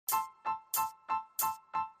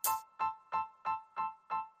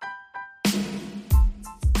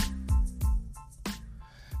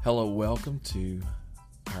Hello, welcome to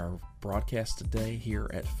our broadcast today here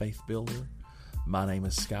at Faith Builder. My name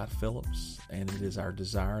is Scott Phillips, and it is our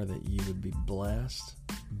desire that you would be blessed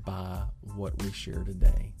by what we share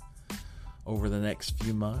today. Over the next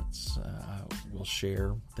few months, we'll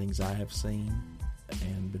share things I have seen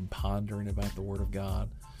and been pondering about the Word of God,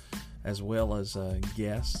 as well as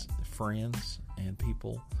guests, friends, and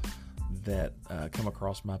people that come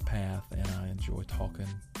across my path and I enjoy talking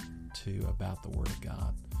to about the Word of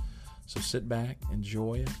God. So sit back,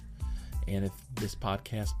 enjoy it, and if this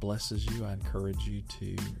podcast blesses you, I encourage you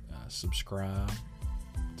to subscribe,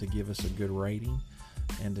 to give us a good rating,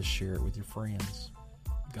 and to share it with your friends.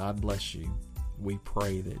 God bless you. We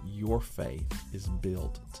pray that your faith is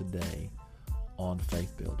built today on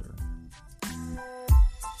Faith Builder.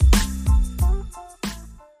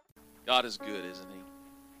 God is good, isn't He?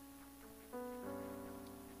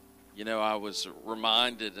 You know, I was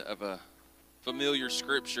reminded of a familiar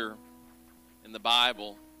scripture in the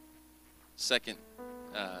Bible, 2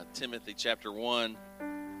 Timothy chapter 1.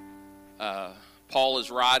 Paul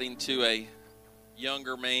is writing to a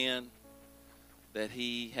younger man that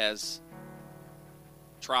he has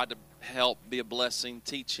tried to help, be a blessing,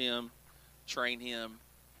 teach him, train him.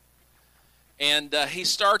 And he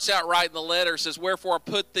starts out writing the letter, says, "Wherefore I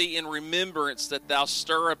put thee in remembrance that thou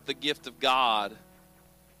stir up the gift of God,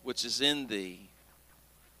 which is in thee,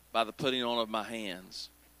 by the putting on of my hands.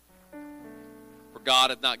 For God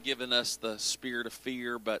hath not given us the spirit of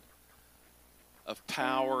fear, but of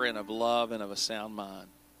power and of love and of a sound mind."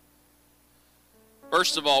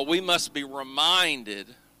 First of all, we must be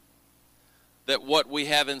reminded that what we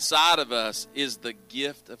have inside of us is the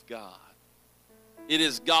gift of God. It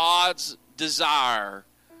is God's desire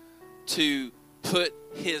to put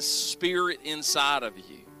His Spirit inside of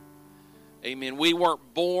you. Amen. We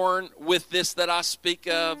weren't born with this that I speak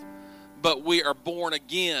of, but we are born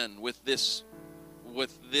again with this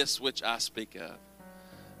which I speak of.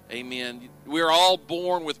 Amen. We're all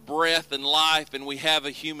born with breath and life, and we have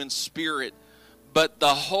a human spirit, but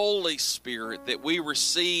the Holy Spirit that we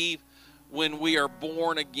receive when we are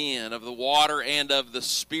born again of the water and of the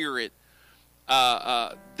Spirit,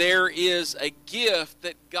 there is a gift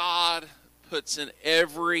that God puts in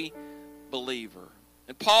every believer.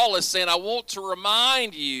 And Paul is saying, I want to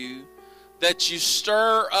remind you that you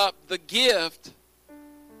stir up the gift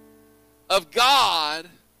of God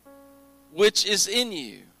which is in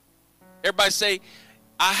you. Everybody say,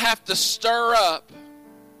 I have to stir up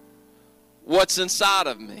what's inside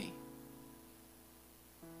of me.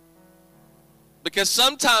 Because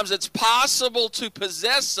sometimes it's possible to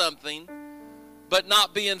possess something but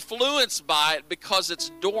not be influenced by it because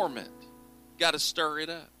it's dormant. You got to stir it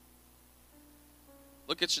up.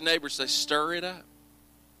 Look at your neighbor and say, stir it up.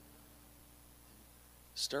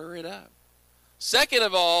 Stir it up. Second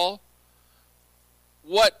of all,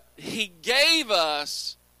 what He gave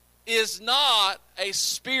us is not a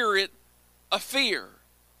spirit of fear.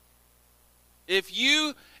 If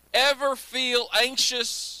you ever feel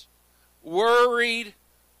anxious, worried,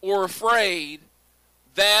 or afraid,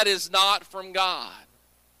 that is not from God.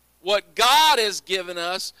 What God has given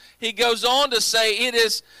us, He goes on to say,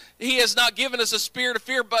 He has not given us a spirit of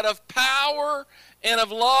fear, but of power and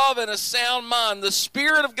of love and a sound mind. The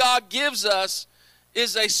Spirit of God gives us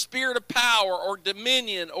is a spirit of power or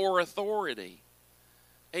dominion or authority.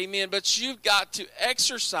 Amen. But you've got to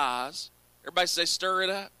exercise. Everybody say, stir it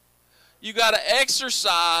up. You've got to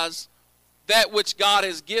exercise that which God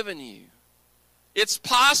has given you. It's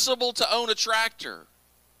possible to own a tractor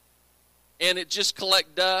and it just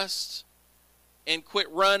collect dust and quit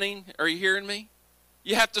running. Are you hearing me?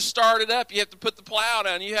 You have to start it up. You have to put the plow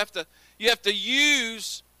down. You have to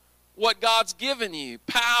use what God's given you.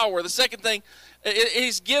 Power. The second thing,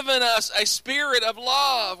 He's given us a spirit of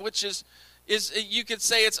love, which is you could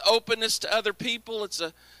say it's openness to other people. It's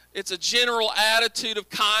a general attitude of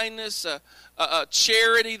kindness, a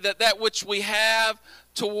charity, that which we have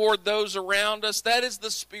toward those around us. That is the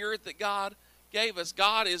spirit that God gave us.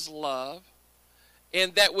 God is love.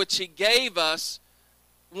 And that which He gave us,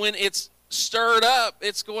 when it's stirred up,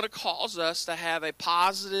 it's going to cause us to have a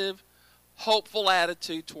positive, hopeful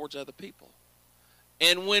attitude towards other people.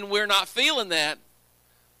 And when we're not feeling that,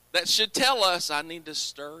 that should tell us I need to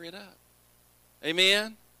stir it up.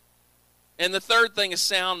 Amen? And the third thing is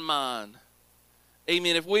sound mind.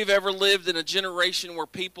 Amen. If we've ever lived in a generation where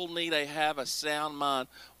people need to have a sound mind,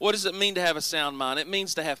 what does it mean to have a sound mind? It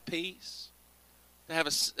means to have peace, to have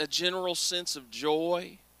a general sense of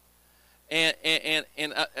joy, and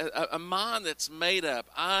a mind that's made up.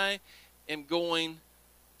 I am going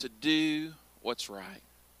to do what's right.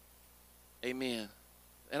 Amen.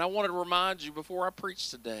 And I wanted to remind you before I preach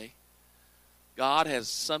today, God has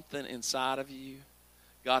something inside of you.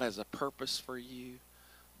 God has a purpose for you.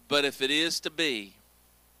 But if it is to be,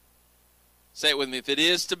 say it with me, if it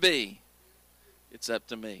is to be, it's up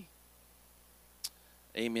to me.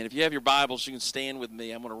 Amen. If you have your Bibles, you can stand with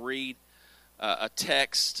me. I'm going to read a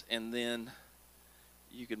text, and then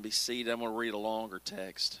you can be seated. I'm going to read a longer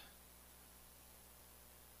text.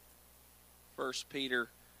 1 Peter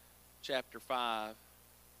chapter 5.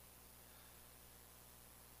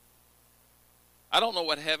 I don't know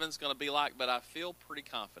what heaven's going to be like, but I feel pretty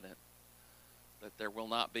confident that there will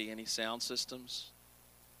not be any sound systems.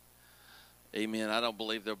 Amen. I don't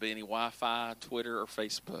believe there'll be any Wi-Fi, Twitter, or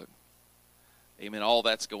Facebook. Amen. All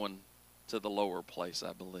that's going to the lower place,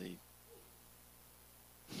 I believe.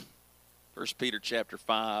 1 Peter chapter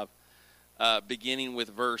 5, beginning with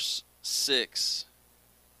verse 6.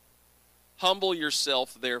 Humble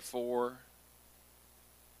yourself, therefore,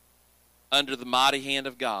 under the mighty hand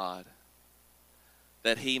of God,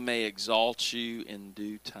 that he may exalt you in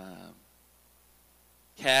due time,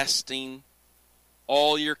 casting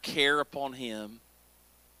all your care upon him,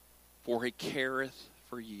 for he careth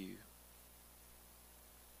for you.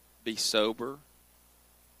 Be sober,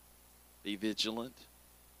 be vigilant.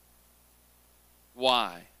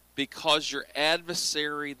 Why? Because your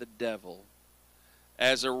adversary, the devil,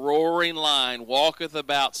 as a roaring lion, walketh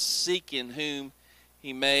about seeking whom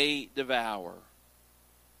he may devour.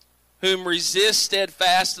 Whom resist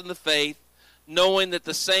steadfast in the faith, knowing that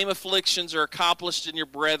the same afflictions are accomplished in your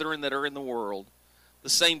brethren that are in the world. The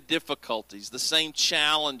same difficulties, the same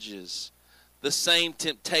challenges, the same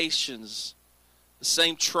temptations, the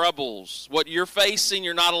same troubles. What you're facing,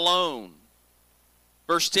 you're not alone.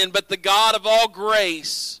 Verse 10, but the God of all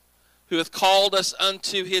grace, who hath called us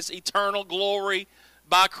unto his eternal glory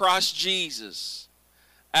by Christ Jesus,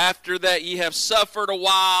 after that ye have suffered a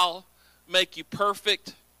while, make you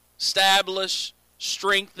perfect, establish,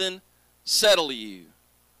 strengthen, settle you.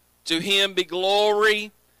 To him be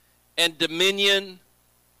glory and dominion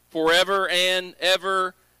forever and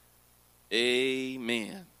ever.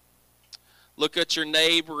 Amen. Look at your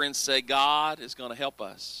neighbor and say, God is going to help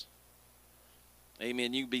us.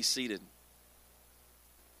 Amen. You can be seated.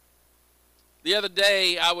 The other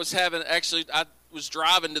day, I was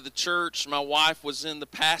driving to the church. My wife was in the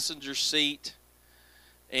passenger seat.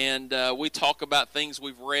 And we talk about things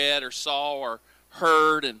we've read or saw or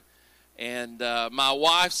heard. And my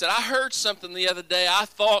wife said, I heard something the other day I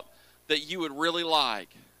thought that you would really like.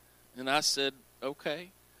 And I said,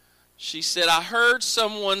 okay. She said, I heard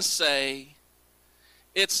someone say,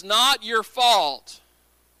 it's not your fault,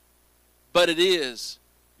 but it is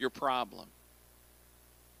your problem.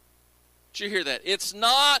 Did you hear that? It's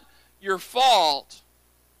not your fault,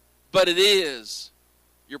 but it is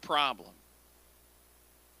your problem.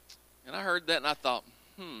 And I heard that and I thought,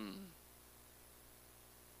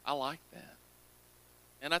 I like that.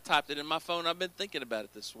 And I typed it in my phone. I've been thinking about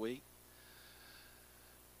it this week.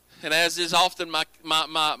 And as is often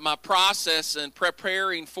my process in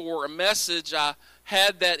preparing for a message, I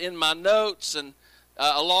had that in my notes and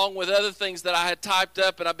along with other things that I had typed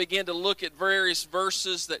up, and I began to look at various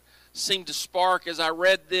verses that seemed to spark as I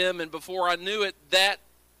read them, and before I knew it, that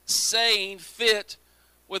saying fit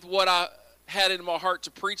with what I had in my heart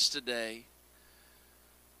to preach today.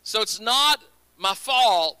 So it's not my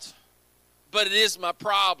fault, but it is my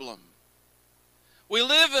problem. We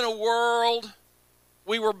live in a world,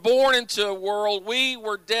 we were born into a world, we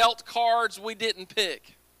were dealt cards we didn't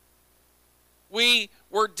pick. We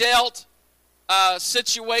were dealt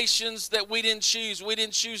situations that we didn't choose. We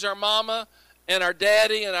didn't choose our mama and our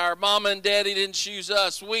daddy, and our mama and daddy didn't choose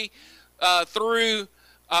us. We, through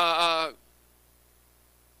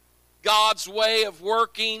God's way of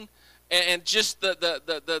working and just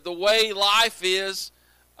the way life is,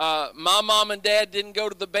 my mom and dad didn't go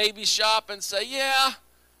to the baby shop and say, yeah,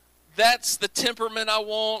 that's the temperament I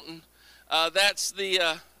want, and that's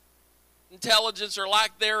the intelligence or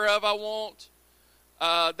lack thereof I want.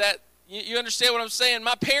 You understand what I'm saying?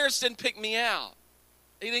 My parents didn't pick me out.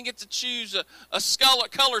 They didn't get to choose a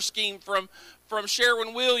color scheme from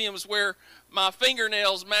Sherwin-Williams where my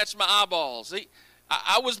fingernails match my eyeballs.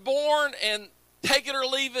 I was born, and take it or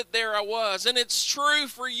leave it, there I was. And it's true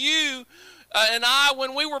for you and I.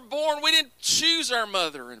 When we were born, we didn't choose our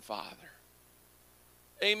mother and father.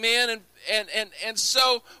 Amen. And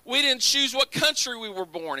so we didn't choose what country we were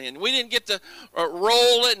born in. We didn't get to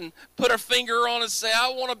roll it and put our finger on it and say,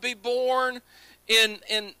 I want to be born in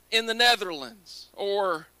the Netherlands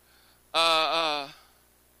or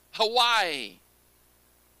Hawaii.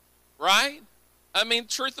 Right? I mean,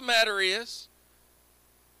 truth of the matter is,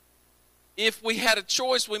 if we had a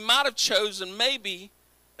choice, we might have chosen maybe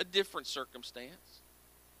a different circumstance,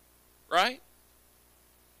 right?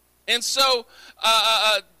 And so,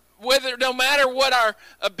 no matter what our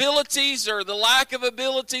abilities or the lack of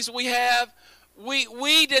abilities we have,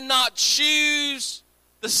 we did not choose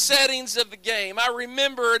the settings of the game. I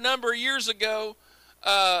remember a number of years ago,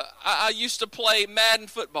 I used to play Madden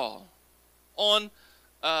football on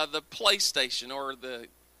the PlayStation or the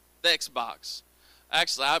Xbox.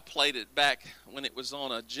 Actually, I played it back when it was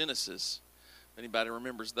on a Genesis, if anybody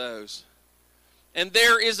remembers those. And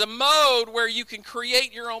there is a mode where you can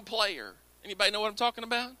create your own player. Anybody know what I'm talking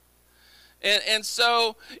about? And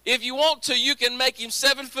so, if you want to, you can make him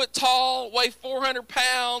 7 foot tall, weigh 400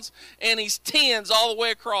 pounds, and he's 10s all the way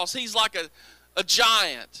across. He's like a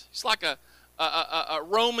giant. He's like a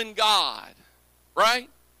Roman god, right?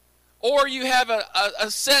 Or you have a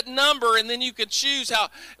set number, and then you can choose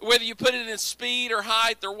whether you put it in speed or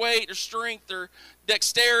height or weight or strength or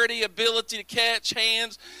dexterity, ability to catch,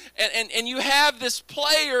 hands. And you have this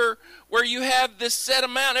player where you have this set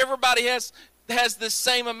amount. Everybody has this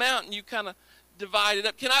same amount, and you kind of divide it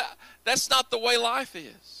up. That's not the way life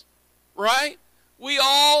is, right? We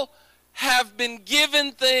all have been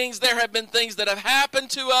given things. There have been things that have happened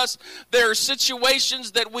to us. There are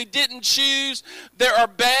situations that we didn't choose. There are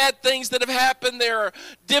bad things that have happened. There are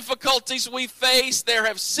difficulties we face. There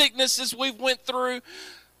have sicknesses we've went through.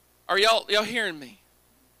 Are y'all hearing me?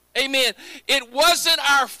 Amen. It wasn't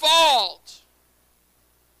our fault,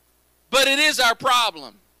 but it is our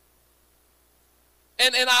problem.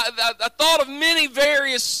 And I thought of many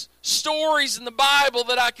various stories in the Bible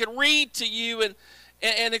that I could read to you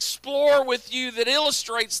and explore with you that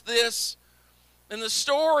illustrates this. And the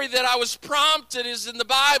story that I was prompted is in the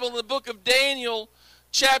Bible, in the book of Daniel,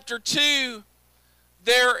 chapter 2.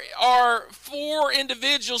 There are 4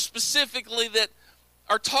 individuals specifically that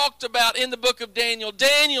are talked about in the book of Daniel.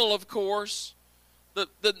 Daniel, of course,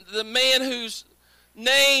 the man whose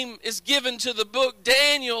name is given to the book,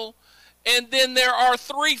 Daniel. And then there are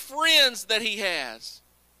 3 friends that he has.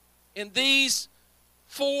 And these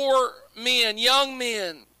 4 men, young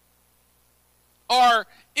men, are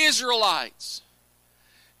Israelites.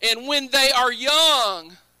 And when they are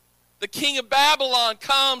young, the king of Babylon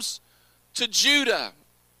comes to Judah.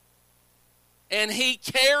 And he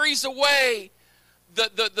carries away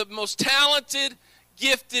the most talented,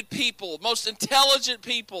 gifted people, most intelligent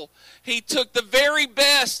people. He took the very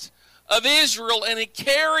best of Israel, and he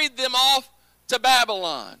carried them off to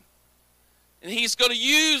Babylon. And he's going to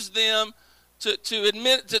use them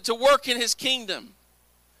to work in his kingdom.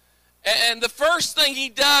 And the first thing he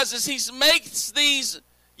does is he makes these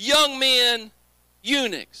young men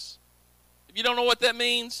eunuchs. If you don't know what that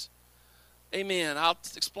means, amen, I'll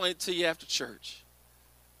explain it to you after church.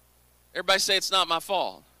 Everybody say it's not my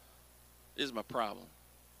fault. It is my problem.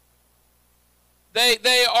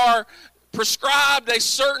 They are prescribed a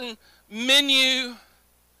certain menu.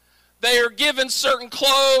 They are given certain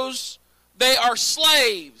clothes. They are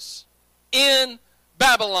slaves in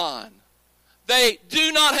Babylon. They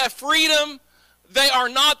do not have freedom. They are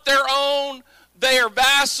not their own. They are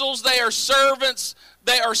vassals. They are servants.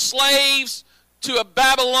 They are slaves to a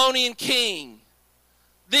Babylonian king.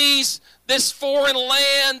 This foreign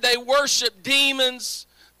land, they worship demons.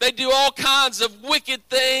 They do all kinds of wicked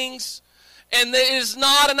things. And it is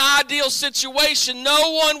not an ideal situation.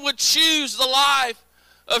 No one would choose the life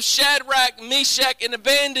of Shadrach, Meshach, and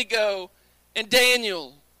Abednego and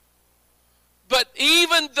Daniel. But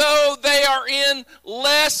even though they are in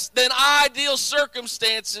less than ideal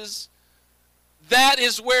circumstances, that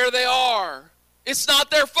is where they are. It's not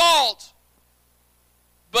their fault,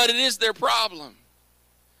 but it is their problem.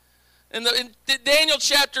 In Daniel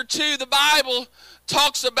chapter 2, the Bible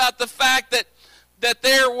talks about the fact that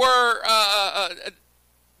there were,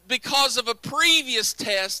 because of a previous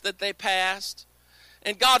test that they passed,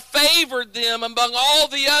 and God favored them among all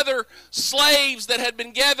the other slaves that had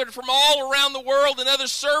been gathered from all around the world and other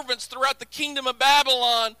servants throughout the kingdom of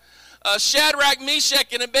Babylon. Shadrach,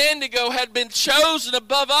 Meshach, and Abednego had been chosen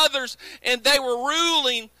above others, and they were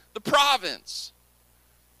ruling the province.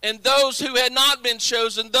 And those who had not been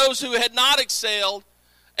chosen, those who had not excelled,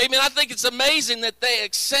 amen, I think it's amazing that they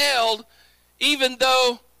excelled even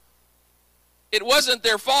though it wasn't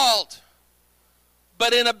their fault.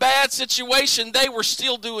 But in a bad situation, they were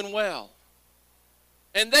still doing well.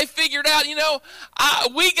 And they figured out,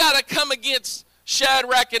 we got to come against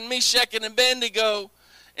Shadrach and Meshach and Abednego.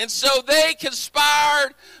 And so they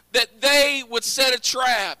conspired that they would set a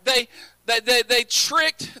trap. They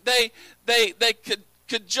tricked, they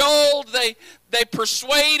cajoled, they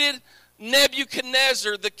persuaded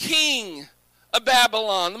Nebuchadnezzar, the king of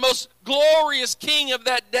Babylon, the most glorious king of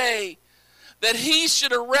that day, that he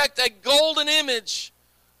should erect a golden image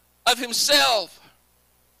of himself.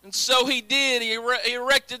 And so he did. He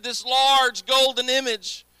erected this large golden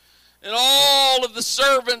image. And all of the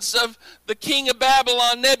servants of the king of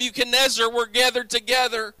Babylon, Nebuchadnezzar, were gathered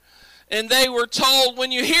together. And they were told,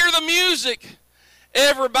 when you hear the music,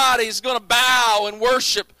 everybody's going to bow and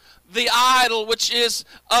worship the idol, which is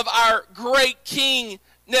of our great king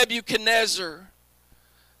Nebuchadnezzar.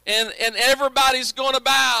 And everybody's going to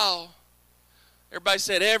bow. Everybody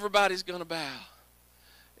said, everybody's going to bow.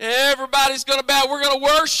 Everybody's going to bow. We're going to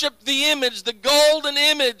worship the image, the golden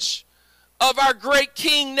image of our great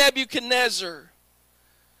king Nebuchadnezzar.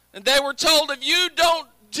 And they were told, if you don't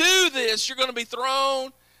do this, you're going to be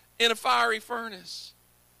thrown in a fiery furnace.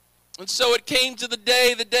 And so it came to the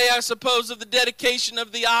day, I suppose, of the dedication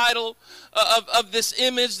of the idol, of this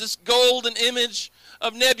image, this golden image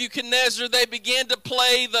of Nebuchadnezzar. They began to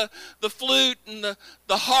play the flute and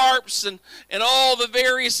the harps and all the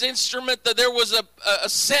various instruments. That there was a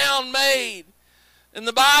sound made. And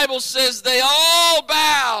the Bible says they all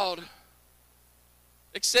bowed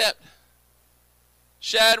except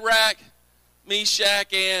Shadrach,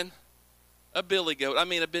 Meshach, and Abednego.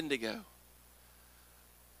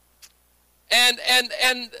 And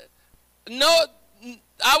no,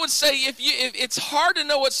 I would say if it's hard to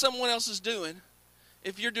know what someone else is doing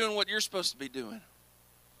if you're doing what you're supposed to be doing.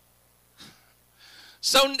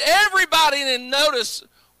 So everybody didn't notice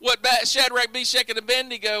what Shadrach, Meshach, and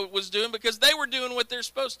Abednego was doing because they were doing what they're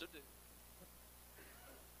supposed to do.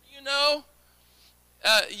 You know,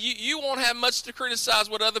 you won't have much to criticize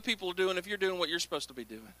what other people are doing if you're doing what you're supposed to be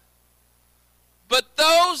doing. But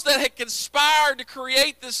those that had conspired to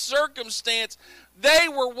create this circumstance, they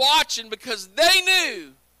were watching because they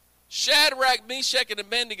knew Shadrach, Meshach, and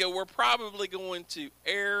Abednego were probably going to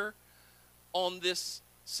err on this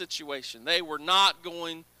situation. They were not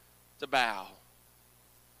going to bow.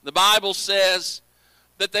 The Bible says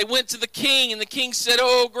that they went to the king, and the king said,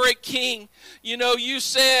 "Oh, great king, you know, you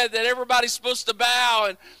said that everybody's supposed to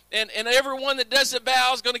bow, and everyone that doesn't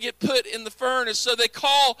bow is going to get put in the furnace." So they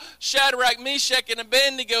call Shadrach, Meshach, and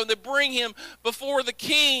Abednego, and they bring him before the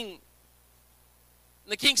king.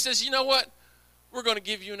 And the king says, "You know what? We're going to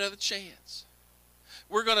give you another chance.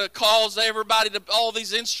 We're going to cause everybody all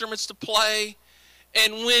these instruments to play,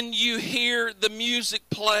 and when you hear the music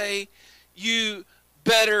play, you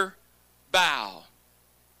better bow."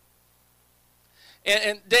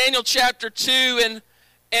 And Daniel chapter 2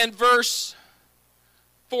 and verse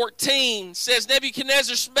 14 says,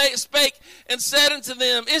 Nebuchadnezzar spake and said unto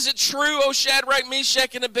them, "Is it true, O Shadrach,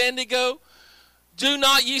 Meshach, and Abednego? Do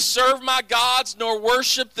not ye serve my gods, nor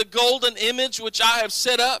worship the golden image which I have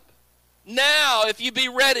set up? Now, if you be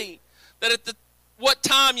ready, that at what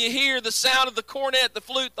time you hear the sound of the cornet, the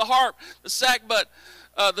flute, the harp, the sackbut,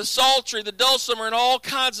 the psaltery, the dulcimer, and all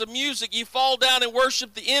kinds of music, ye fall down and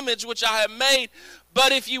worship the image which I have made.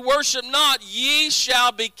 But if you worship not, ye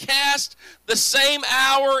shall be cast the same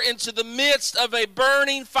hour into the midst of a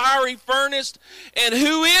burning fiery furnace. And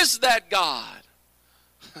who is that God?"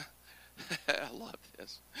 I love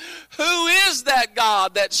this. "Who is that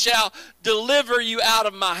God that shall deliver you out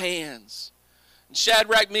of my hands?" And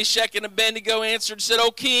Shadrach, Meshach, and Abednego answered and said,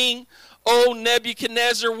 "O king, O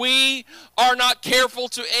Nebuchadnezzar, we are not careful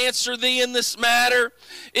to answer thee in this matter.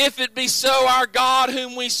 If it be so, our God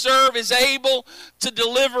whom we serve is able to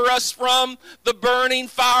deliver us from the burning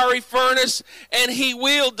fiery furnace, and he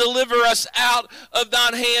will deliver us out of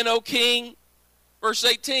thine hand, O king." Verse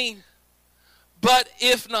 18, "But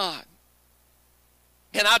if not,"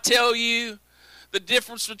 can I tell you the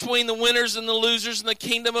difference between the winners and the losers in the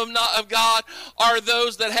kingdom of God are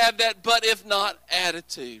those that have that "but if not"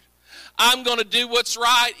 attitude. I'm going to do what's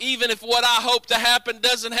right, even if what I hope to happen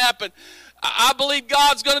doesn't happen. I believe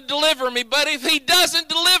God's going to deliver me, but if he doesn't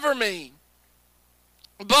deliver me,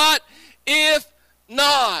 but if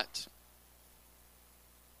not.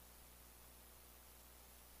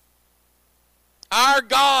 Our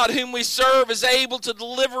God whom we serve is able to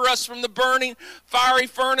deliver us from the burning fiery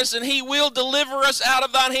furnace, and he will deliver us out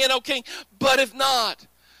of thine hand, O king. But if not,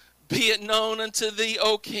 be it known unto thee,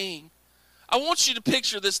 O king. I want you to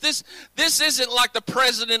picture this. This isn't like the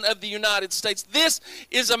President of the United States. This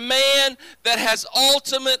is a man that has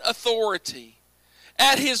ultimate authority.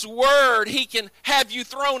 At his word, he can have you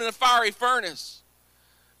thrown in a fiery furnace.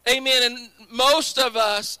 Amen. And most of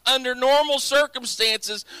us, under normal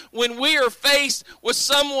circumstances, when we are faced with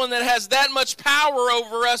someone that has that much power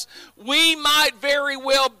over us, we might very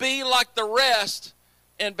well be like the rest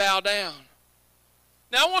and bow down.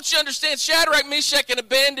 Now, I want you to understand, Shadrach, Meshach, and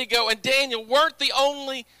Abednego and Daniel weren't the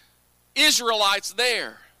only Israelites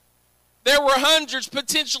there. There were hundreds,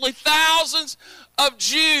 potentially thousands of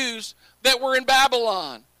Jews that were in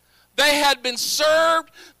Babylon. They had been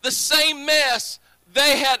served the same mess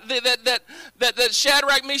that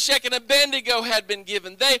Shadrach, Meshach, and Abednego had been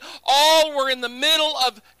given. They all were in the middle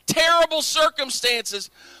of terrible circumstances.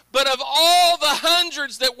 But of all the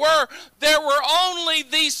hundreds that were, there were only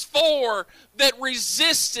these four that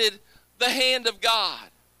resisted the hand of God,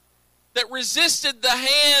 that resisted the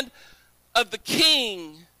hand of the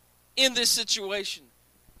king in this situation.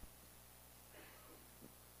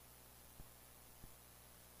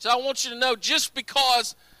 So I want you to know, just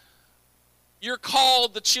because you're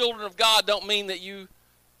called the children of God don't mean that you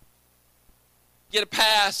get a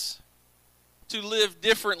pass to live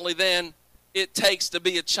differently than it takes to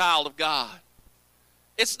be a child of God.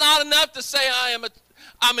 It's not enough to say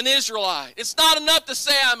I'm an Israelite. It's not enough to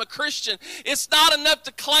say I'm a Christian. It's not enough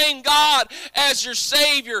to claim God as your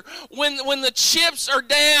Savior. When the chips are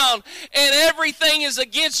down and everything is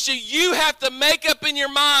against you, you have to make up in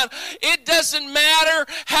your mind, it doesn't matter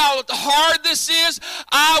how hard this is,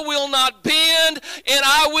 I will not bend and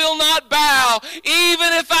I will not bow.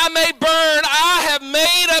 Even if I may burn, I have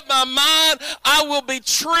made up my mind, I will be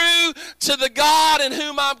true to the God in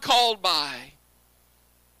whom I'm called by.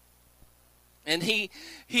 And he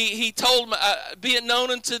told me, be it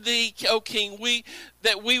known unto thee, O king,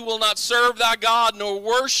 that we will not serve thy God, nor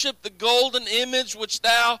worship the golden image which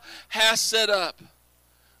thou hast set up.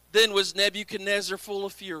 Then was Nebuchadnezzar full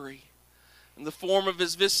of fury. In the form of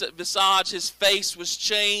his visage, his face was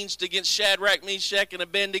changed against Shadrach, Meshach, and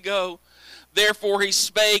Abednego. Therefore he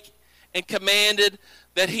spake and commanded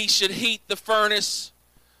that he should heat the furnace.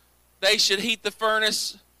 They should heat the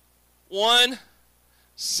furnace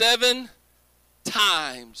 7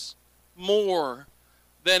 times more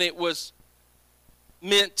than it was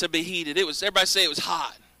meant to be heated. Everybody say it was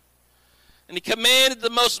hot. And he commanded the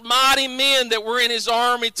most mighty men that were in his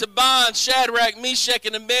army to bind Shadrach, Meshach,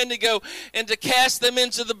 and Abednego and to cast them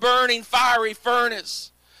into the burning fiery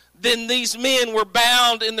furnace. Then these men were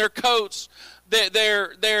bound in their coats,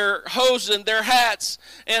 their hosen, their hats,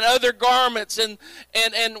 and other garments, and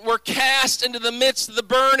were cast into the midst of the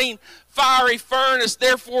burning fiery furnace.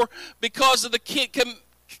 Therefore, because of the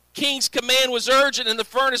king's command was urgent and the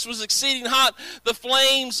furnace was exceeding hot, the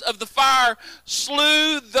flames of the fire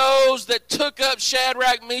slew those that took up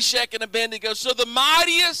Shadrach, Meshach, and Abednego. So the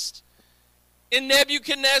mightiest in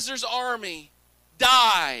Nebuchadnezzar's army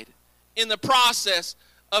died in the process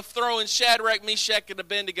of throwing Shadrach, Meshach, and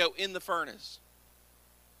Abednego in the furnace.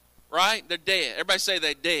 Right? They're dead. Everybody say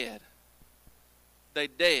they dead. They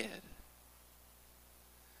dead.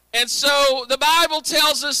 And so the Bible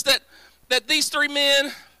tells us that these three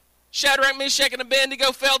men, Shadrach, Meshach, and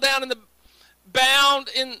Abednego, fell down bound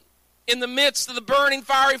in the midst of the burning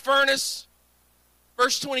fiery furnace.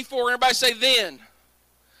 Verse 24, everybody say then.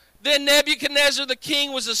 Then Nebuchadnezzar the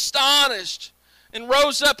king was astonished and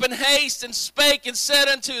rose up in haste and spake and said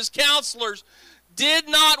unto his counselors, did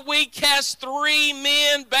not we cast 3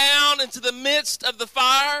 men bound into the midst of the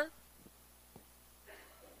fire?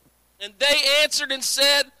 And they answered and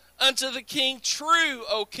said unto the king, true,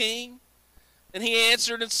 O king. And he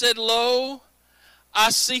answered and said, lo, I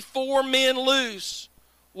see 4 men loose,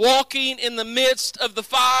 walking in the midst of the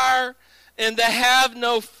fire, and they have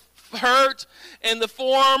no hurt, and the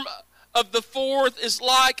form of the 4th is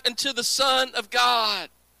like unto the Son of God.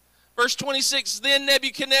 Verse 26, then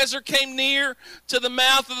Nebuchadnezzar came near to the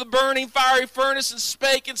mouth of the burning fiery furnace and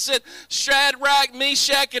spake and said, Shadrach,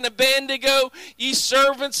 Meshach, and Abednego, ye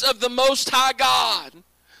servants of the Most High God,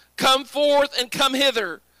 come forth and come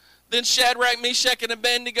hither. Then Shadrach, Meshach, and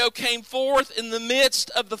Abednego came forth in the midst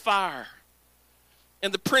of the fire.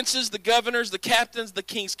 And the princes, the governors, the captains, the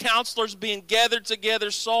king's counselors, being gathered together,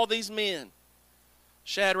 saw these men,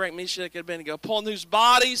 Shadrach, Meshach, and Abednego, upon whose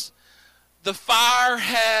bodies the fire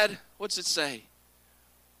had, what's it say?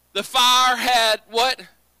 The fire had what?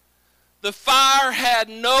 The fire had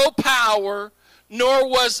no power, nor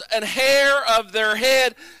was an hair of their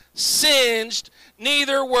head singed,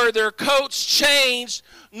 neither were their coats changed,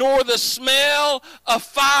 nor the smell of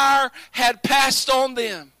fire had passed on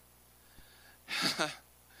them.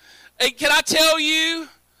 Hey, can I tell you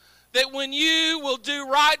that when you will do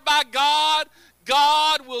right by God,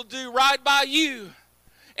 God will do right by you.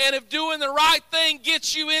 And if doing the right thing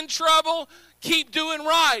gets you in trouble, keep doing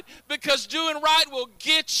right, because doing right will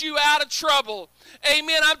get you out of trouble.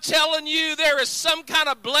 Amen. I'm telling you, there is some kind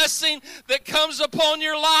of blessing that comes upon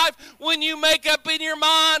your life when you make up in your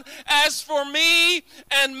mind, as for me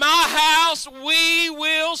and my house, we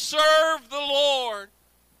will serve the Lord.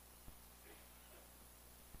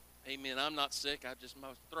 Amen. I'm not sick. My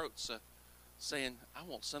throat's saying, I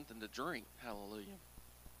want something to drink. Hallelujah.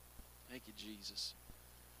 Thank you, Jesus.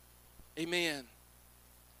 Amen.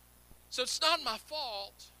 So it's not my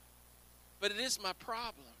fault, but it is my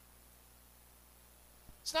problem.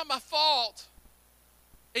 It's not my fault.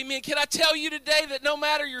 Amen. Can I tell you today that no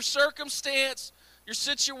matter your circumstance, your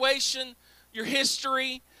situation, your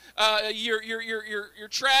history, your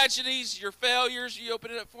tragedies, your failures, you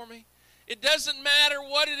open it up for me. It doesn't matter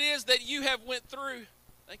what it is that you have went through.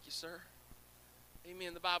 Thank you, sir.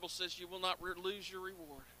 Amen. The Bible says you will not lose your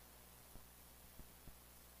reward.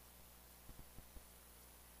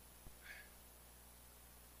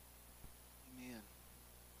 Amen.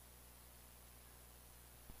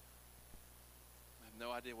 I have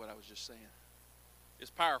no idea what I was just saying.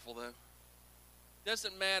 It's powerful, though. It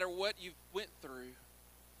doesn't matter what you went through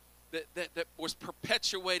that was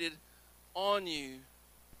perpetuated on you.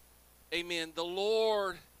 Amen. The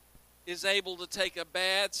Lord is able to take a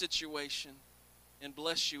bad situation and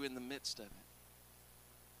bless you in the midst of it.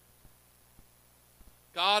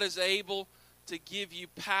 God is able to give you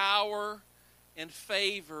power and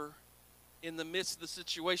favor in the midst of the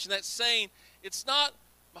situation. That's saying it's not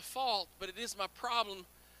my fault, but it is my problem.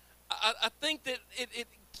 I think that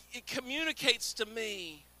it communicates to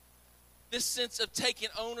me this sense of taking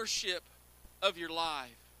ownership of your life.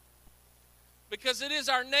 Because it is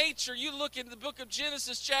our nature. You look in the book of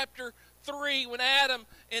Genesis chapter 3, when Adam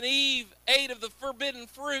and Eve ate of the forbidden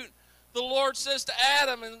fruit, the Lord says to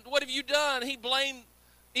Adam, and what have you done? He blamed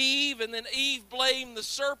Eve, and then Eve blamed the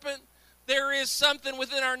serpent. There is something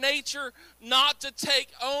within our nature not to take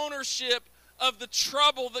ownership of the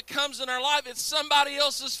trouble that comes in our life. It's somebody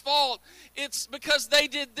else's fault. It's because they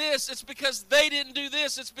did this. It's because they didn't do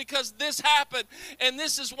this. It's because this happened. And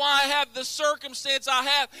this is why I have the circumstance I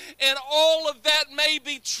have. And all of that may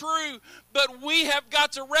be true, but we have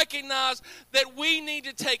got to recognize that we need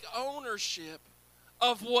to take ownership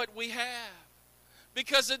of what we have.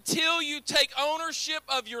 Because until you take ownership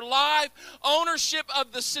of your life, ownership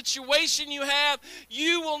of the situation you have,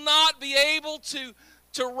 you will not be able to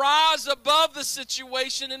rise above the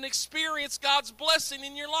situation and experience God's blessing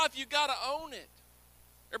in your life. You got to own it.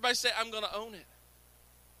 Everybody say, I'm going to own it.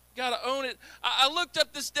 Got to own it. I looked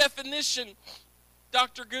up this definition,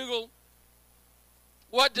 Dr. Google.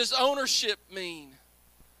 What does ownership mean?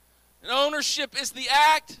 And ownership is the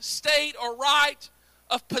act, state, or right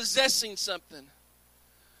of possessing something.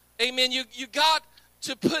 Amen. You got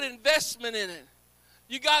to put investment in it.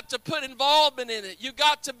 You got to put involvement in it. You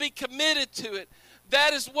got to be committed to it.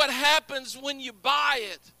 That is what happens when you buy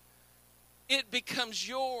it. It becomes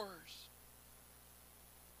yours.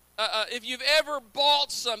 If you've ever bought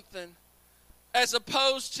something as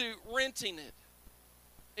opposed to renting it.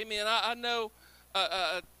 Amen. I know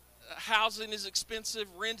housing is expensive,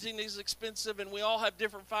 renting is expensive, and we all have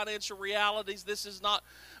different financial realities. This is not,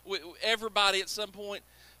 everybody at some point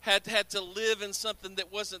had to live in something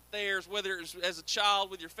that wasn't theirs, whether it was as a child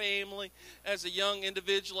with your family, as a young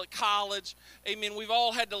individual at college. Amen. We've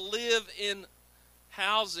all had to live in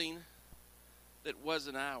housing that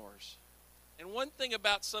wasn't ours. And one thing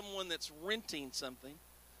about someone that's renting something,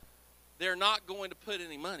 they're not going to put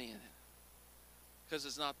any money in it because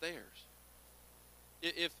it's not theirs.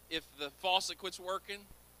 If the faucet quits working,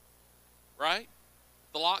 right?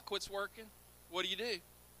 The lock quits working, what do?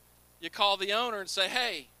 You call the owner and say,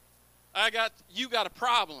 hey, you got a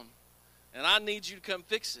problem, and I need you to come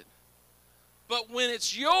fix it. But when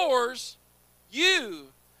it's yours, you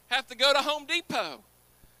have to go to Home Depot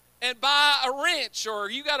and buy a wrench, or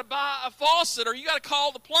you got to buy a faucet, or you got to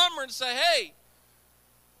call the plumber and say, hey,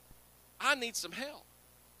 I need some help.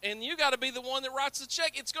 And you got to be the one that writes the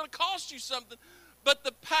check. It's going to cost you something. But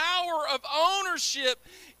the power of ownership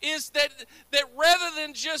is that rather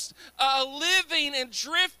than just living and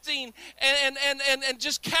drifting and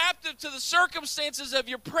just captive to the circumstances of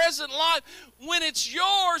your present life, when it's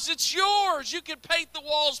yours, it's yours. You can paint the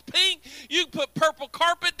walls pink. You can put purple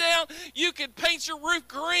carpet down. You can paint your roof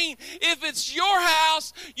green. If it's your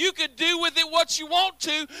house, you can do with it what you want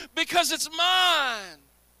to because it's mine.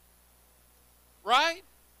 Right?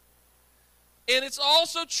 And it's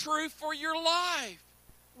also true for your life.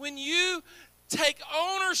 When you take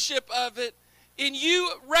ownership of it and you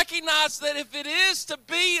recognize that if it is to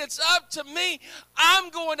be, it's up to me. I'm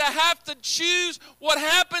going to have to choose what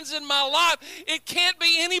happens in my life. It can't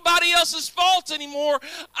be anybody else's fault anymore.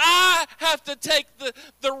 I have to take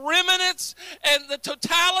the remnants and the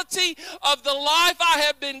totality of the life I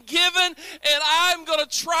have been given, and I'm going to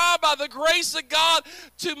try by the grace of God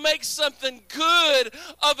to make something good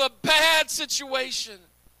of a bad situation.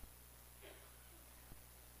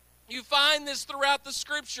 You find this throughout the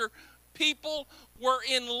Scripture. People were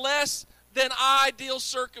in less than ideal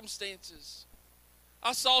circumstances.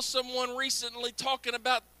 I saw someone recently talking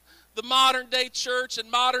about the modern day church and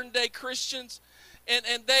modern day Christians, and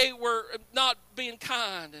they were not being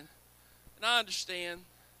kind. And I understand.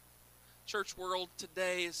 Church world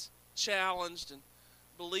today is challenged, and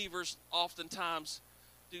believers oftentimes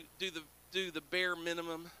do the bare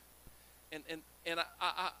minimum. And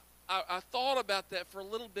I thought about that for a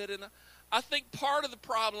little bit, and I think part of the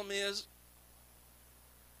problem is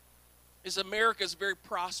America is very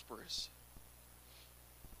prosperous.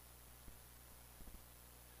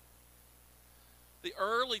 The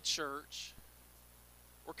early church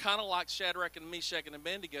were kind of like Shadrach and Meshach and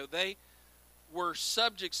Abednego. They were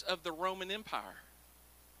subjects of the Roman Empire.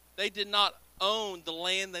 They did not own the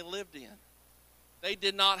land they lived in. They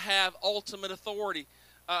did not have ultimate authority.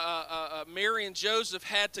 Mary and Joseph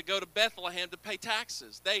had to go to Bethlehem to pay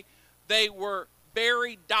taxes. They were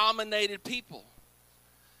very dominated people.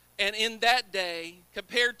 And in that day,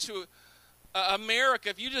 compared to America,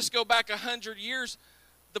 if you just go back 100 years,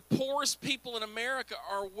 the poorest people in America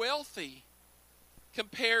are wealthy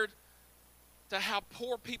compared to how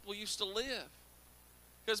poor people used to live.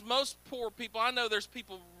 Because most poor people, I know there's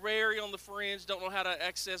people very on the fringe, don't know how to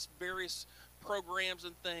access various programs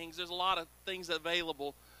and things. There's a lot of things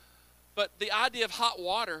available. But the idea of hot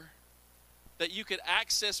water that you could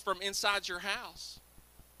access from inside your house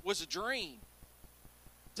was a dream.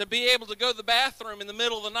 To be able to go to the bathroom in the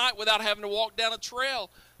middle of the night without having to walk down a trail.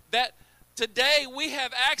 That today we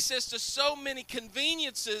have access to so many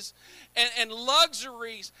conveniences and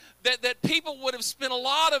luxuries that people would have spent a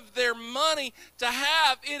lot of their money to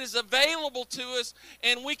have. It is available to us,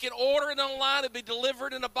 and we can order it online. It'll be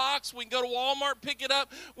delivered in a box. We can go to Walmart, pick it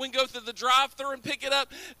up. We can go through the drive-thru and pick it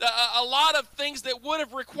up. A lot of things that would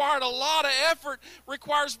have required a lot of effort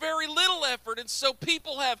requires very little effort, and so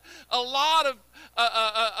people have a lot of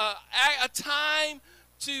a time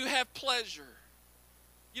to have pleasure.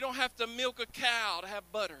 You don't have to milk a cow to have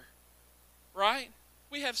butter, right?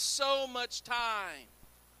 We have so much time,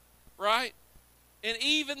 right? And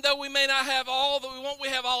even though we may not have all that we want, we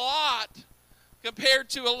have a lot compared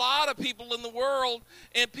to a lot of people in the world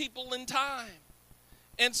and people in time.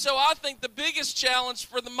 And so I think the biggest challenge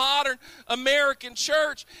for the modern American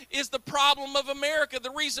church is the problem of America.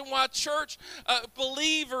 The reason why church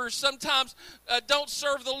believers sometimes don't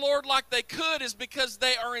serve the Lord like they could is because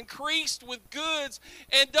they are increased with goods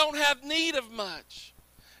and don't have need of much.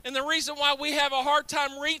 And the reason why we have a hard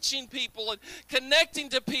time reaching people and connecting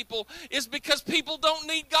to people is because people don't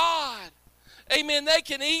need God. Amen. They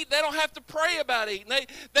can eat. They don't have to pray about eating.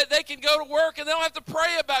 They can go to work and they don't have to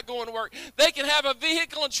pray about going to work. They can have a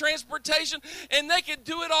vehicle and transportation and they can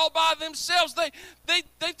do it all by themselves.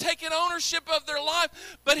 They've taken ownership of their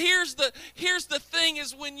life. But here's the thing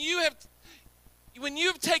is when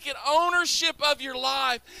you've taken ownership of your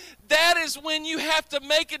life, that is when you have to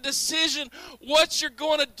make a decision what you're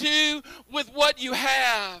going to do with what you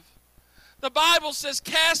have. The Bible says,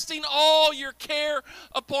 casting all your care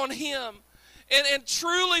upon Him. And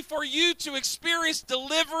truly for you to experience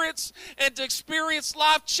deliverance and to experience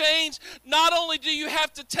life change, not only do you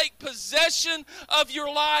have to take possession of your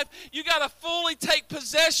life, you got to fully take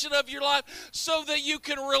possession of your life so that you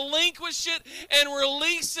can relinquish it and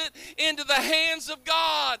release it into the hands of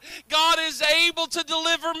God. God is able to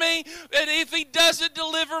deliver me, and if He doesn't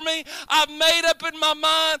deliver me, I've made up in my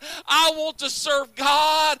mind, I want to serve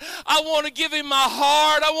God. I want to give Him my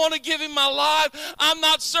heart. I want to give Him my life. I'm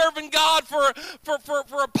not serving God for a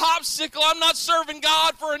popsicle. I'm not serving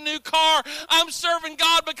God for a new car. I'm serving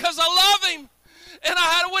God because I love Him. And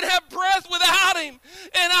I wouldn't have breath without Him.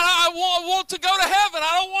 And I want to go to heaven.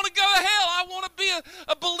 I don't want to go to hell. I want to be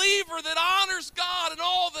a believer that honors God in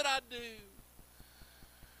all that I do.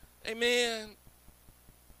 Amen.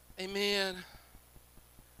 Amen.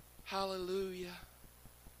 Hallelujah.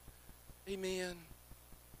 Amen.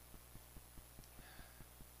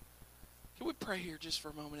 Can we pray here just for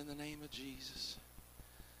a moment in the name of Jesus?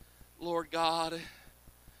 Lord God,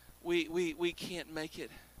 we can't make it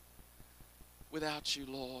without You,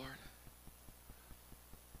 Lord.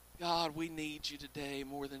 God, we need You today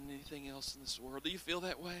more than anything else in this world. Do you feel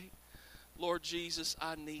that way? Lord Jesus,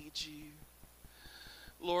 I need You.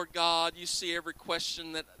 Lord God, You see every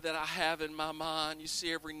question that I have in my mind. You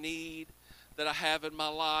see every need that I have in my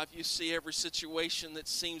life. You see every situation that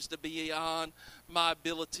seems to be beyond my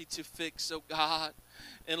ability to fix, oh God.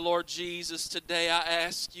 And Lord Jesus, today I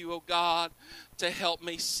ask you, oh God, to help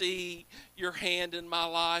me see your hand in my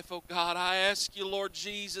life, oh God. I ask you, Lord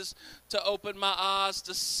Jesus, to open my eyes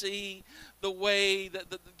to see the way that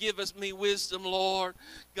give us me wisdom, Lord,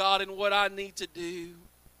 God, in what I need to do.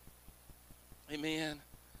 Amen.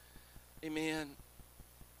 Amen.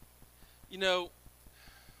 You know,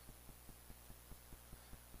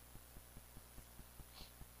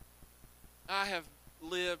 I have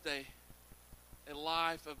lived a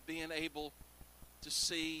life of being able to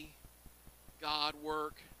see God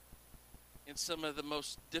work in some of the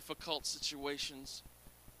most difficult situations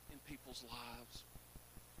in people's lives.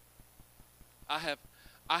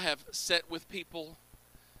 I have sat with people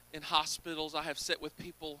in hospitals. I have sat with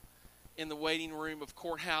people in the waiting room of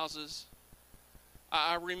courthouses.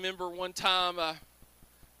 I remember one time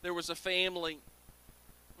there was a family.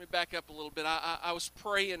 Let me back up a little bit. I was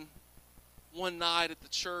praying one night at the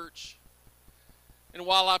church. And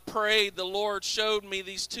while I prayed, the Lord showed me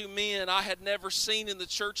these two men I had never seen in the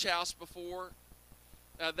church house before.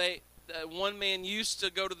 One man used to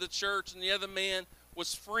go to the church, and the other man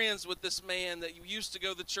was friends with this man that used to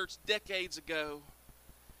go to the church decades ago.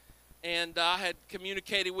 And I had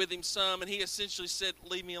communicated with him some, and he essentially said,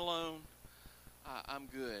 "Leave me alone. I'm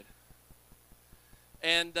good."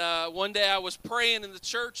 And one day I was praying in the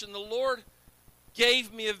church, and the Lord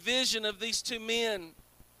gave me a vision of these two men.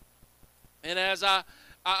 And as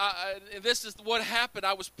this is what happened.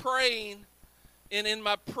 I was praying, and in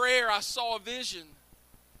my prayer I saw a vision.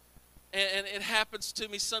 And it happens to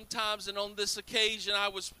me sometimes, and on this occasion I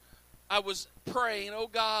was praying, "Oh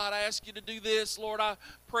God, I ask you to do this. Lord, I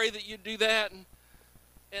pray that you do that."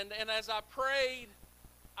 And as I prayed,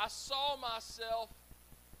 I saw myself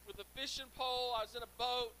with a fishing pole. I was in a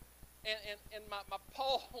boat, and my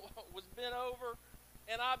pole was bent over,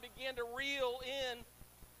 and I began to reel in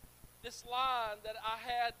this line that I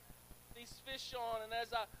had these fish on. And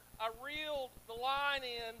as I reeled the line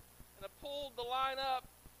in and I pulled the line up,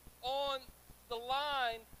 on the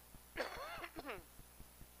line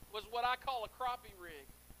was what I call a crappie rig.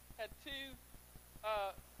 Had two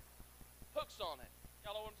hooks on it.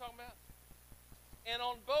 Y'all know what I'm talking about? And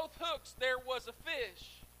on both hooks there was a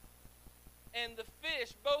fish. And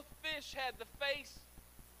both fish had the face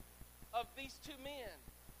of these two men.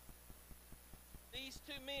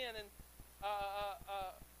 And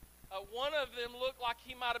one of them looked like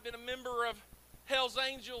he might have been a member of Hell's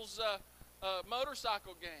Angels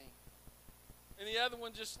motorcycle gang. And the other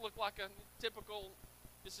one just looked like a typical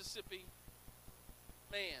Mississippi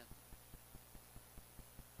man.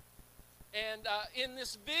 And in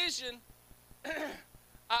this vision,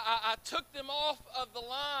 I took them off of the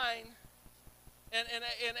line, and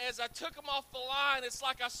as I took them off the line, it's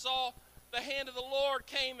like I saw the hand of the Lord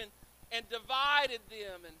came and divided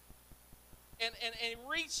them and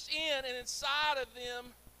reached in, and inside of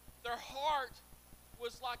them, their heart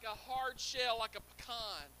was like a hard shell, like a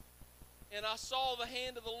pecan. And I saw the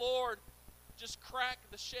hand of the Lord just crack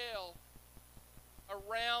the shell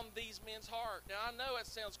around these men's heart. Now, I know it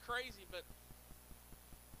sounds crazy, but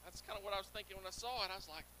that's kind of what I was thinking when I saw it. I was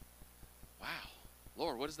like, wow,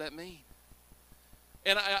 Lord, what does that mean?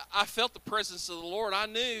 And I felt the presence of the Lord. I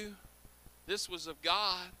knew this was of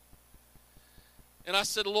God. And I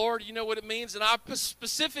said, "Lord, you know what it means?" And I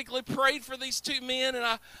specifically prayed for these two men, and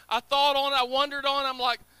I thought on it, I wondered on it. I'm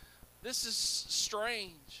like, this is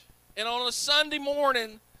strange. And on a Sunday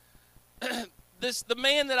morning, the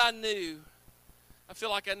man that I knew, I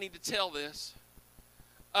feel like I need to tell this.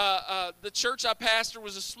 The church I pastored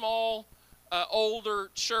was a small,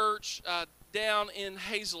 older church down in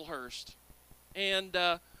Hazelhurst. And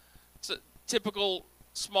it's a typical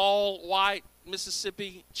small, white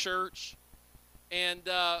Mississippi church. And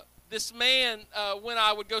this man, when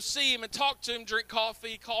I would go see him and talk to him, drink coffee,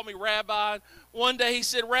 he called me Rabbi. One day he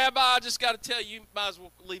said, "Rabbi, I just got to tell you, you might as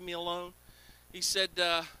well leave me alone." He said,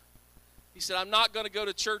 "I'm not going to go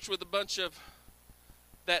to church with a bunch of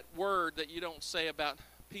that word that you don't say about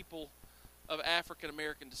people of African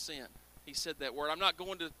American descent." He said that word. "I'm not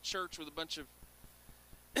going to church with a bunch of..."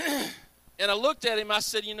 And I looked at him, I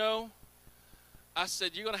said, "You're going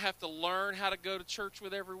to have to learn how to go to church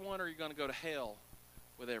with everyone, or you're going to go to hell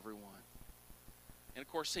with everyone." And, of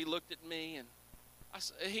course, he looked at me, and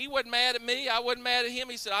he wasn't mad at me. I wasn't mad at him.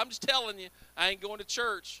 He said, "I'm just telling you, I ain't going to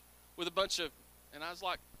church with a bunch of..." And I was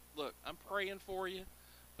like, "Look, I'm praying for you,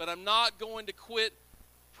 but I'm not going to quit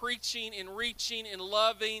preaching and reaching and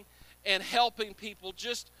loving and helping people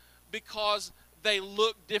just because they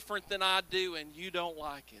look different than I do and you don't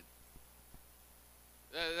like it."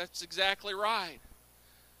 That's exactly right.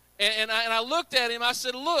 And I looked at him. I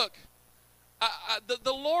said, "Look,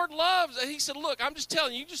 The Lord loves. And he said, look, I'm just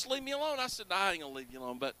telling you, just leave me alone. I said, no, I ain't going to leave you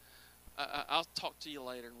alone, but I'll talk to you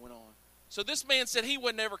later, and went on. So this man said he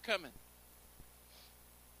was never coming.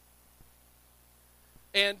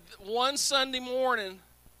 And one Sunday morning,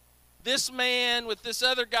 this man with this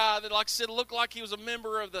other guy that, like I said, looked like he was a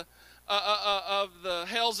member of the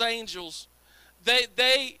Hell's Angels,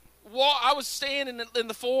 I was standing in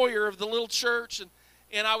the foyer of the little church,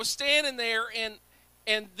 and I was standing there,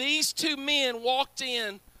 and these two men walked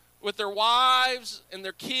in with their wives and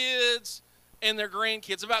their kids and their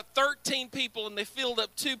grandkids, about 13 people, and they filled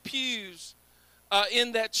up 2 pews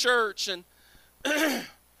in that church. And and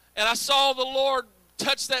I saw the Lord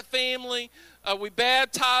touch that family. We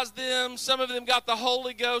baptized them. Some of them got the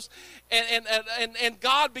Holy Ghost, and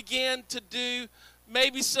God began to do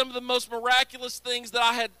maybe some of the most miraculous things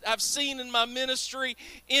that I've seen in my ministry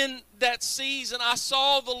in that season. I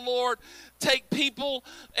saw the Lord take people,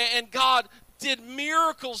 and God did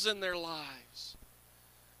miracles in their lives.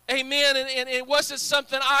 Amen. And it wasn't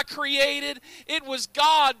something I created. It was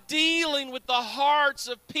God dealing with the hearts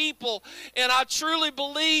of people. And I truly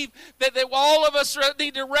believe that all of us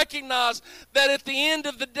need to recognize that at the end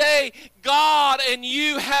of the day, God and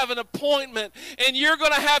you have an appointment. And you're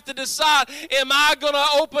going to have to decide, am I going to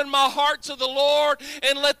open my heart to the Lord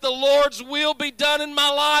and let the Lord's will be done in my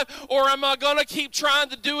life? Or am I going to keep trying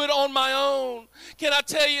to do it on my own? Can I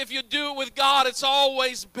tell you, if you do it with God, it's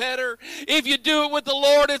always better. If you do it with the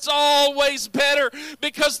Lord, it's always better,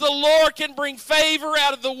 because the Lord can bring favor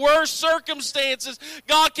out of the worst circumstances.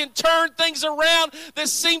 God can turn things around that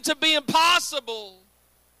seem to be impossible.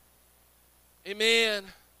 Amen.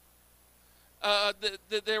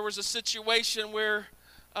 There was a situation where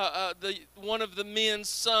one of the men's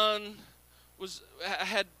son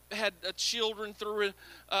had children through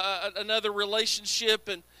another relationship,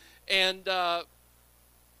 and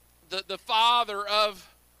the father of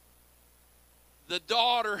the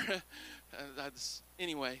daughter,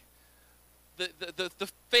 anyway,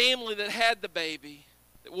 the family that had the baby,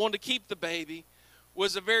 that wanted to keep the baby,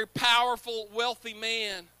 was a very powerful, wealthy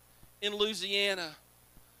man in Louisiana.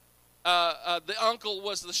 The uncle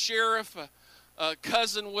was the sheriff,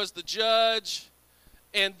 cousin was the judge,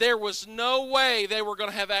 and there was no way they were going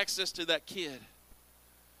to have access to that kid.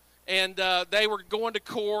 And they were going to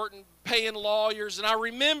court and paying lawyers. And I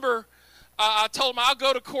remember I told them, I'll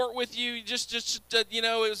go to court with you. Just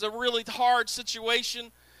it was a really hard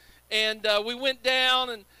situation. And we went down,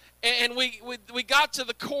 and we got to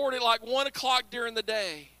the court at like 1 o'clock during the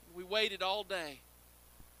day. We waited all day.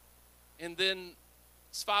 And then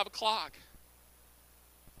it's 5 o'clock.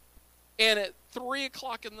 And at 3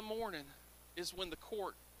 o'clock in the morning is when the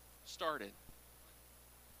court started.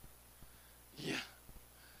 Yeah.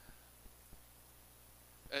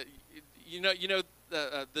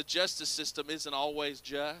 The justice system isn't always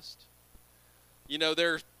just.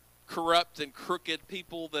 There are corrupt and crooked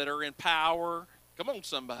people that are in power. Come on,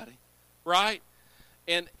 somebody, right?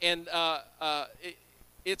 And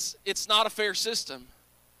it's not a fair system.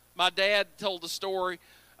 My dad told the story.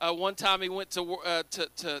 One time he went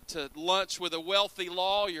to lunch with a wealthy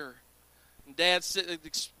lawyer. And Dad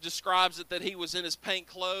describes it that he was in his paint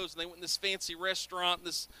clothes, and they went in this fancy restaurant, and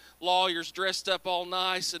this lawyer's dressed up all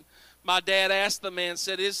nice. And my dad asked the man,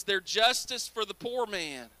 said, "Is there justice for the poor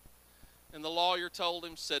man?" And the lawyer told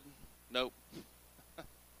him, said, "Nope."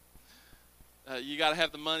 You got to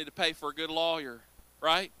have the money to pay for a good lawyer,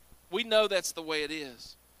 right? We know that's the way it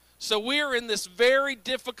is. So we're in this very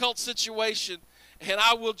difficult situation, and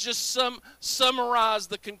I will just summarize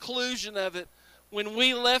the conclusion of it. When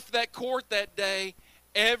we left that court that day,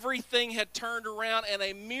 everything had turned around, and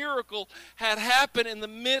a miracle had happened in the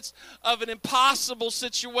midst of an impossible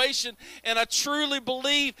situation. And I truly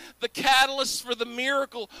believe the catalyst for the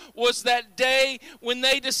miracle was that day when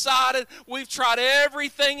they decided, we've tried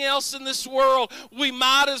everything else in this world, we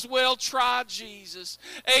might as well try Jesus.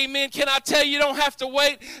 Amen. Can I tell you, you don't have to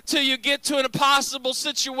wait till you get to an impossible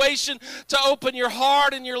situation to open your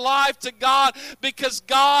heart and your life to God, because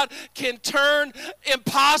God can turn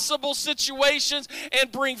impossible situations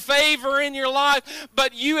and bring favor in your life.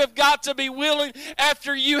 But you have got to be willing,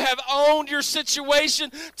 after you have owned your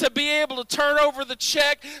situation, to be able to turn over the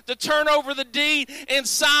check, to turn over the deed, and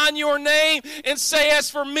sign your name and say, as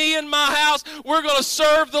for me and my house, we're going to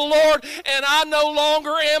serve the Lord, and I no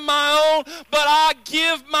longer am my own, but I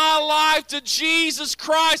give my life to Jesus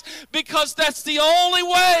Christ, because that's the only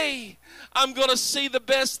way I'm going to see the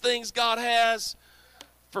best things God has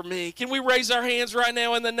for me. Can we raise our hands right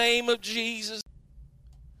now in the name of Jesus?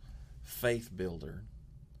 Faith builder.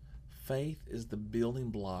 Faith is the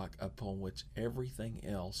building block upon which everything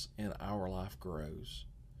else in our life grows.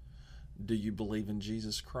 Do you believe in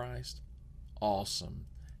Jesus Christ? Awesome.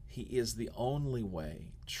 He is the only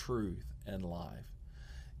way, truth, and life.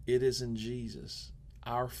 It is in Jesus,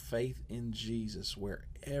 our faith in Jesus, where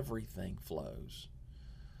everything flows.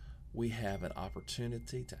 We have an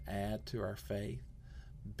opportunity to add to our faith,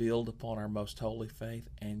 build upon our most holy faith,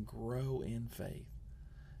 and grow in faith.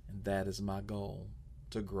 And that is my goal,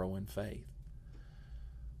 to grow in faith.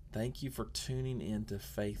 Thank you for tuning in to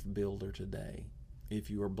Faith Builder today. If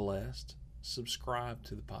you are blessed, subscribe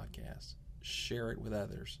to the podcast, share it with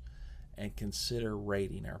others, and consider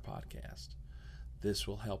rating our podcast. This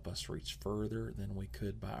will help us reach further than we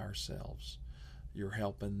could by ourselves. Your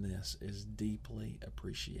help in this is deeply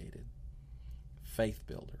appreciated. Faith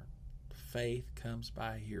Builder. Faith comes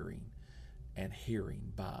by hearing, and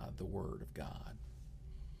hearing by the Word of God.